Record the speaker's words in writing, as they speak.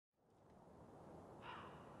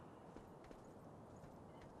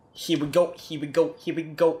Here we go, here we go, here we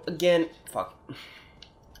go again. Fuck.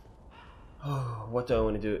 Oh, what do I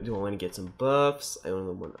want to do? Do I want to get some buffs? I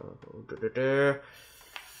only want to...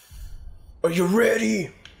 Are you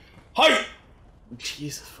ready? Hi!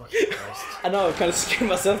 Jesus fucking Christ. I know, I kind of scared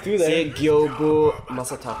myself through there. Say Gyoubu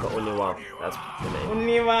Masataka Oniwa. That's the name.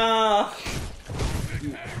 Oniwa!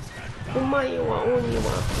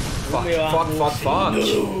 Oniwa. Fuck, Oniwa. fuck, fuck, fuck.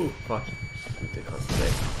 No. Fuck. I need to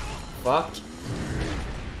concentrate. Fuck.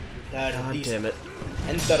 God damn it.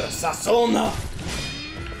 Enter Sasona!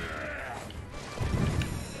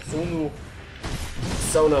 Sono.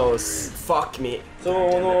 Sonos. Fuck me.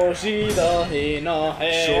 Sono shida hina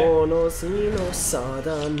he. Shono sino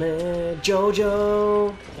sadame.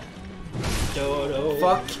 Jojo. Jojo.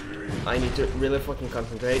 Fuck. I need to really fucking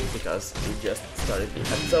concentrate because we just started the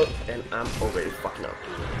episode and I'm already fucking up.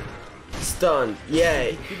 Stunned.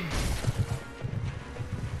 Yay.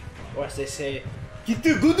 Or as they say,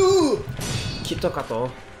 Kitu Gudu!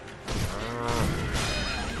 Kitokato.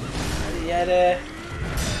 Yeah.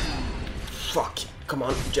 Fuck. Come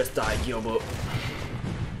on, just die, Gyoubu.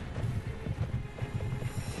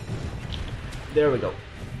 There we go. I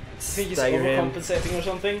think he's Stagger him. overcompensating or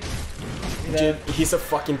something. Dude, he's a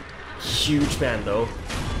fucking huge man though.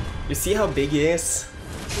 You see how big he is?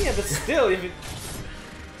 Yeah, but still, if it...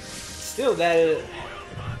 Still, that...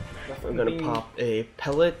 I'm gonna pop a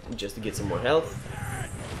pellet just to get some more health.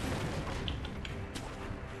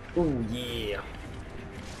 Ooh, yeah.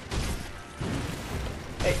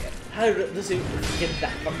 Hey, how does he get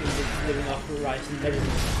that fucking living off the rice and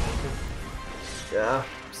everything? Yeah,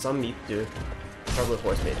 some meat do. Probably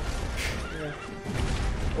horse meat. Yeah.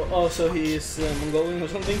 Well, also, he is Mongolian or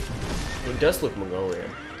something? He does look Mongolian.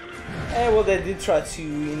 Well, they did try to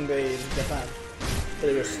invade Japan. But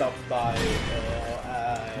they were stopped by...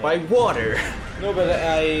 By water! No, but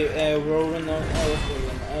Rowan, no,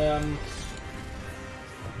 what's Rowan?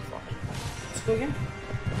 Let's go again.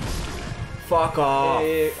 Fuck off!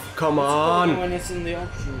 Come on! When it's in the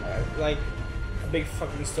ocean, like a big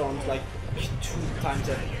fucking storm, like 2 times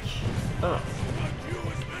a week. Oh.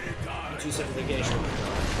 2 separate locations.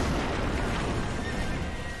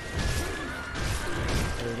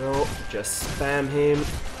 There we go. Just spam him.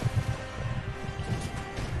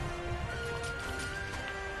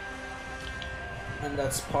 And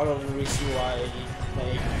that's part of the reason why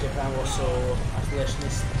Japan was so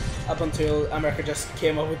isolationist. Up until America just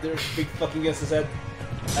came up with their big fucking guns and said,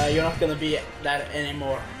 you're not gonna be that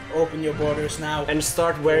anymore. Open your borders now. And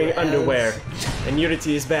start wearing underwear. And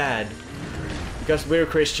nudity is bad. Because we're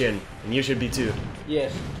Christian, and you should be too.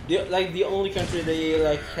 Yes. The only country they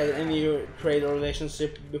had any trade or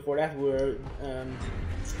relationship before that were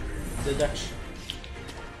the Dutch.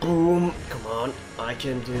 Boom! Come on, I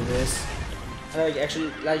can do this.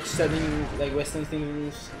 Actually studying Western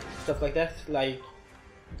things, stuff like that,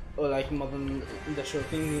 or modern industrial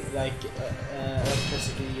things like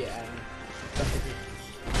electricity and scientific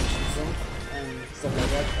and stuff like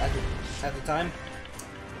that at the time.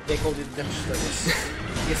 They called it Dutch studies.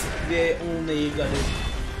 Yes, they only got it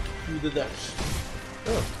through the Dutch.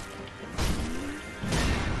 Oh.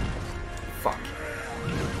 Fuck.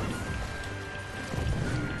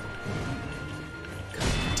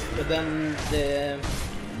 But then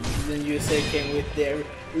the USA came with their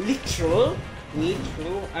literal,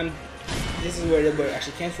 and this is where the word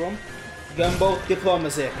actually came from, gunboat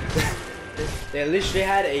diplomacy. They literally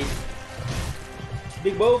had a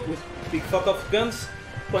big boat with big fuck off guns,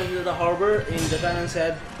 pointed at the harbor in Japan and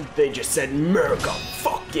said... They just said, America,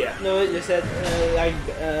 fuck yeah! No, they said,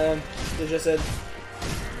 they just said,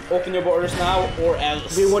 open your borders now or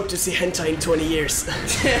else. We want to see hentai in 20 years.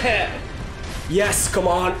 Yes, come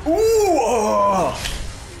on! Ooh! Oh!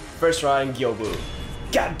 First round, Gyoubu.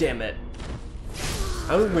 God damn it!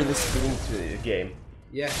 I'm really sticking to the game.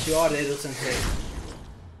 Yes, you are the little sensei.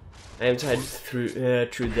 I haven't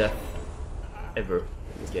tried true death ever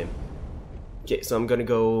in this game. Okay, so I'm gonna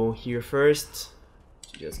go here first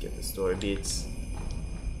to just get the story beats.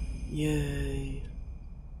 Yay!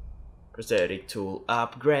 Prosthetic tool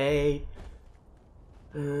upgrade.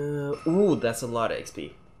 Ooh, that's a lot of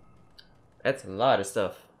XP. That's a lot of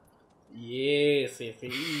stuff. Yes,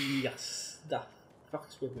 that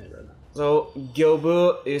fucks with me right now. So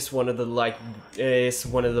Gyoubu is one of the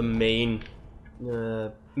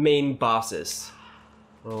main bosses.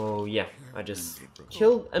 Oh yeah, I just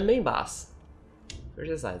killed a main boss. Where's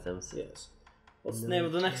his items? Yes. What's the name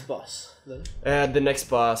of the next boss then? The next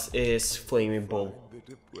boss is Flaming Bull.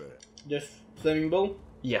 Just Flaming Bull?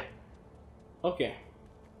 Yeah. Okay.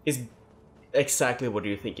 It's exactly what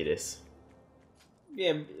you think it is.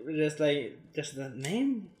 Yeah, just the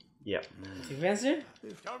name? Yeah. Fancy?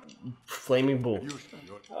 Flaming bull.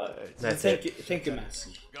 That's it. Thank you, Max.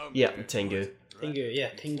 Yeah, Tengu. Thank you, yeah,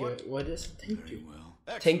 thank you. What is thank you?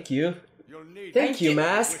 Thank you. Thank you,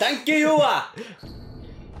 Mask. Thank you!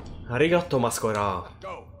 Arigato, Masquera.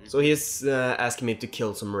 So he's asking me to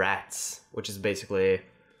kill some rats, which is basically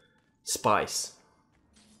spies.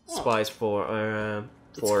 Spies for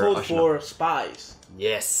It's code Ashina. for spies.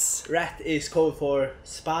 Yes. Rat is code for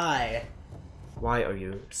spy. Why are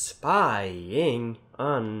you spying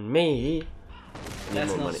on me? I need That's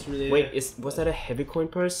more not money. really- Wait, was that a heavy coin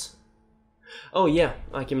purse? Oh yeah,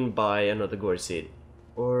 I can buy another gourd seed.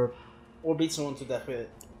 Or beat someone to death with it.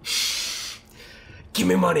 give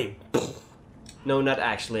me money. No, not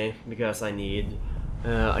actually, because I need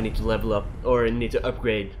to level up, or I need to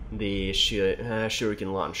upgrade the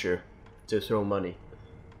shuriken launcher to throw money.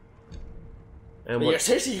 And But you're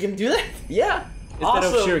seriously, you can do that? yeah, instead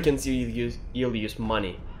of Awesome. shurikens, you'll use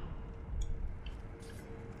money.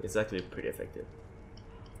 It's actually pretty effective.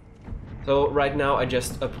 So right now I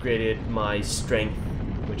just upgraded my strength,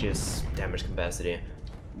 which is damage capacity.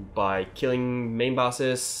 By killing main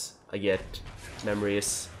bosses, I get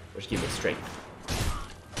memories, which give me strength.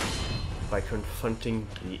 By confronting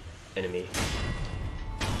the enemy.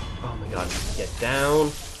 Oh my god, get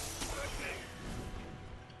down.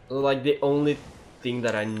 Like the only thing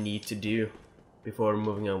that I need to do before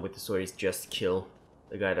moving on with the story is just kill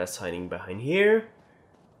the guy that's hiding behind here.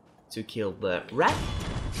 To kill the rat.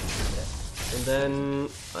 And then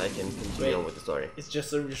I can continue on with the story. It's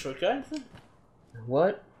just a really short guy?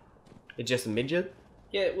 What? It's just a midget?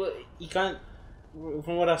 Yeah, well, you can't.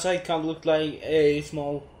 From what I saw, it can't look like a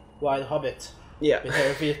small wild hobbit Yeah. with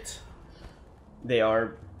hairy feet. They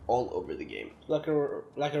are all over the game. Like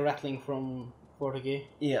a rattling from Portuguese.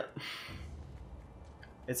 Yeah.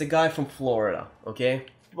 It's a guy from Florida, okay?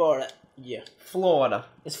 Florida. Yeah. Florida.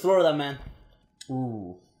 It's Florida, man.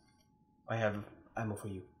 Ooh. I have ammo for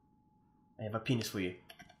you. I have a penis for you.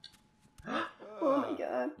 Oh my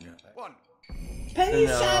god.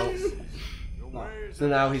 So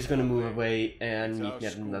now he's gonna move away and meet me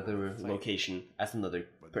at another location as another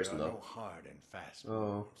person though.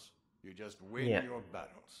 Oh. You just win Yeah. your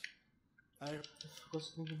battles. What's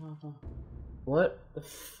thinking about now? What? The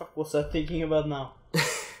fuck was I thinking about now?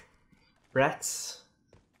 Rats?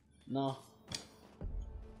 No.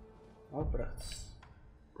 Oh, brats.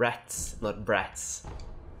 Rats, not brats.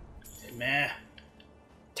 Meh.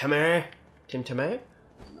 Tamer? Tim Tamer?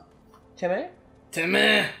 No. Tamer?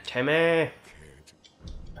 Timmy! Tamer!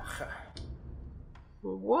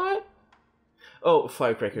 What? Oh,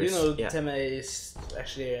 firecrackers. You know, yeah. Timmy is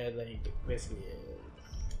actually like basically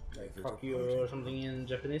like fuck you or something in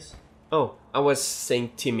Japanese. Oh, I was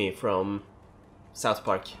saying Timmy from South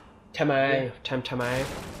Park. Tamer, Yeah. Tamer.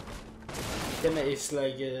 Timmy is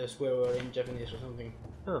like a swear word in Japanese or something.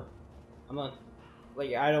 Oh. I'm not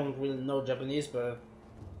like I don't really know Japanese, but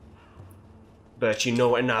But you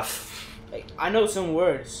know enough. like I know some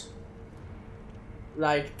words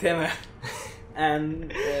like Timmy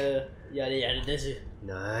and yada yada desu.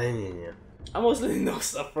 Nah. I mostly know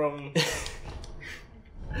stuff from.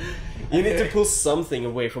 You need to pull something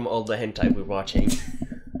away from all the hentai we're watching.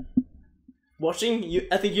 Watching?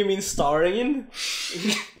 I think you mean starring in?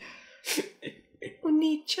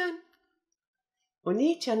 Oni-chan.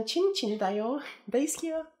 Oni-chan chin-chin dayo. Daisuki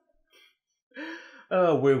yo.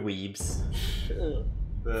 Oh, we're weebs.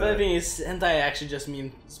 Funny thing is, hentai actually just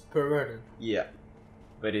means perverted. Yeah.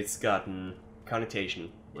 But it's gotten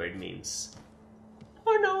connotation where it means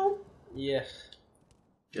porno. Yes.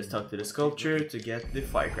 Just talk to the sculpture to get the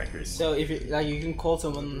firecrackers. So if you like, you can call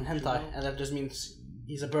someone hentai, and that just means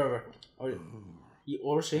he's a pervert, or he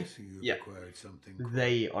or she. Yeah.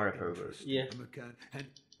 They are a pervert. Yeah. And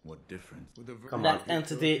what difference? With a Come That on.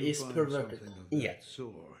 entity is perverted. Yeah.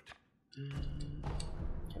 Sort.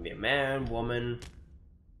 Can be a man, woman,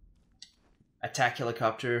 attack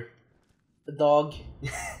helicopter, A dog,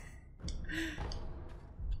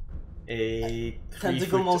 a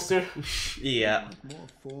tentacle 3-foot monster. Yeah. More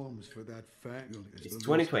forms for that fact. It's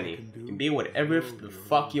 2020. You can be whatever the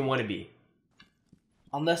fuck you want to be.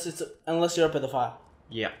 Unless you're a pedophile.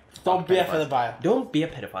 Yeah. Don't be a pedophile. Don't be a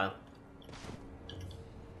pedophile.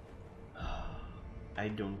 I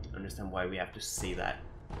don't understand why we have to say that.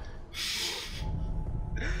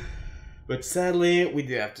 But sadly, we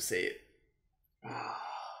do have to say it.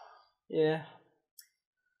 Yeah.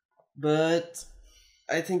 But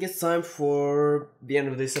I think it's time for the end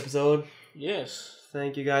of this episode. Yes.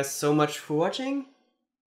 Thank you guys so much for watching.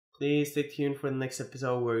 Please stay tuned for the next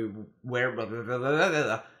episode where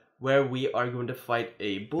we are going to fight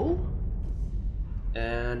a bull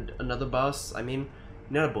and another boss. I mean,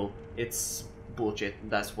 not a bull. It's bullshit.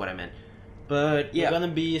 That's what I meant. But yeah. You're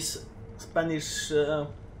gonna be Spanish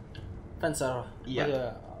fencer.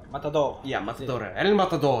 Yeah. Matador. Yeah, Matador. El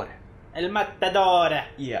Matador. El Matador.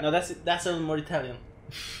 Yeah. No, that sounds more Italian.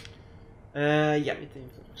 Yeah.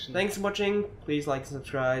 Thanks for watching. Please like and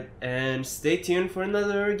subscribe, and stay tuned for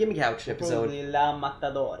another Gaming Couch episode. Probably La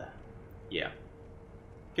Matadora. Yeah.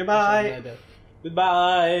 Goodbye.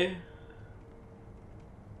 Goodbye.